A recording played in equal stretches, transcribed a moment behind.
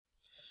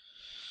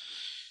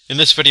In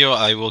this video,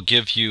 I will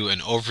give you an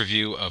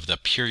overview of the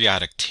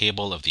periodic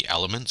table of the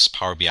elements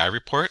Power BI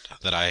report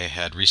that I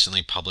had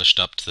recently published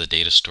up to the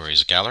Data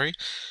Stories gallery.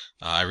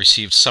 I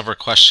received several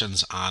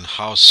questions on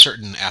how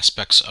certain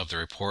aspects of the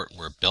report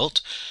were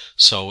built.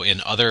 So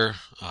in other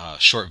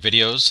short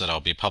videos that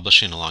I'll be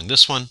publishing along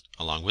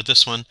with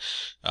this one,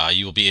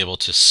 you will be able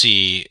to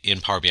see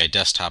in Power BI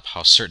Desktop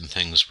how certain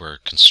things were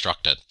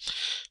constructed.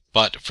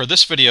 But for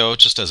this video,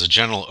 just as a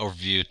general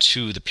overview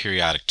to the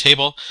periodic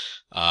table,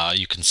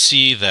 you can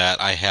see that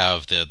I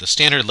have the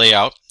standard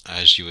layout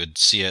as you would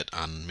see it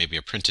on maybe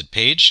a printed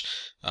page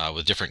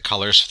with different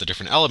colors for the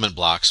different element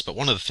blocks. But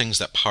one of the things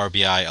that Power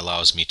BI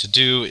allows me to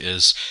do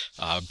is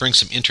bring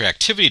some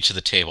interactivity to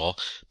the table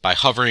by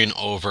hovering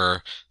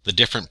over the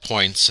different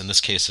points. In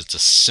this case, it's a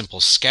simple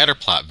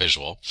Scatterplot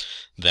visual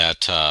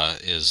that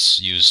is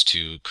used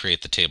to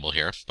create the table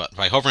here. But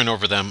by hovering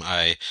over them,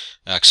 I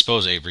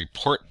expose a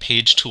report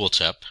page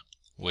tooltip,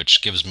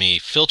 which gives me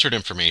filtered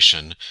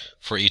information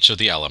for each of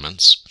the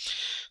elements.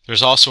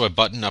 There's also a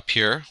button up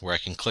here where I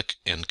can click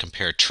and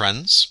compare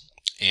trends.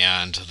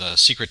 And the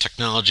secret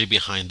technology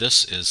behind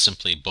this is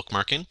simply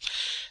bookmarking.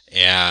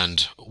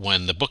 And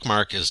when the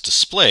bookmark is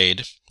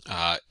displayed,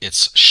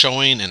 it's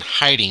showing and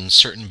hiding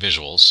certain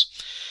visuals.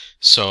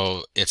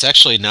 So it's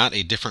actually not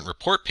a different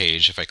report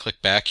page. If I click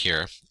back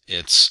here,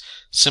 it's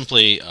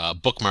simply a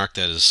bookmark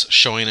that is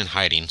showing and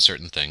hiding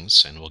certain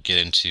things. And we'll get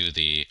into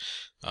the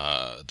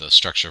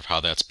structure of how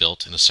that's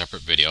built in a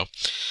separate video.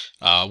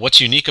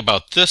 What's unique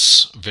about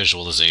this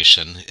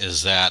visualization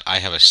is that I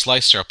have a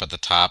slicer up at the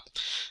top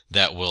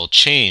that will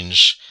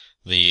change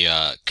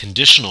the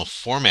conditional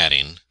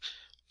formatting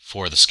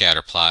for the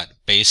scatter plot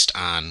based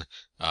on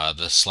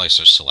the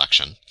slicer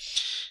selection.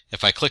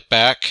 If I click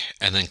back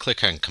and then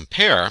click on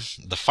compare,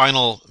 the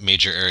final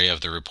major area of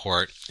the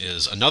report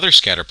is another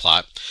scatter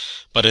plot,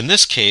 but in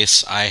this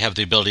case I have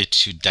the ability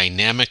to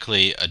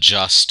dynamically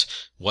adjust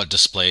what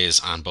displays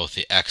on both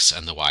the X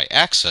and the Y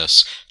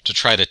axis to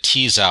try to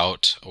tease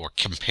out or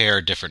compare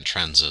different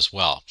trends as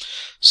well.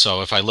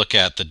 So if I look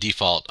at the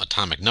default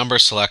atomic number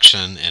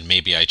selection and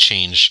maybe I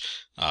change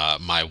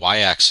my Y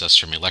axis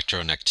from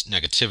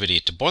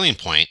electronegativity to boiling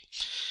point,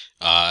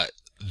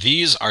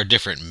 these are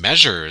different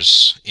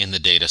measures in the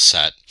data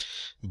set,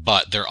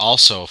 but they're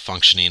also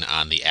functioning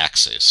on the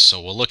axis.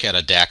 So we'll look at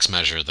a DAX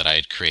measure that I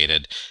had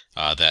created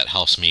that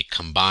helps me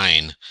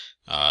combine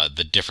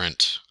the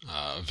different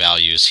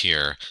values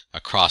here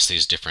across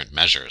these different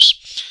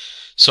measures.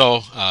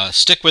 So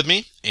stick with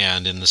me,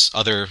 and in this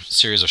other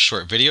series of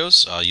short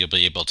videos, you'll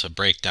be able to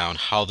break down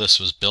how this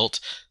was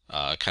built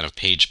kind of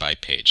page by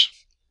page.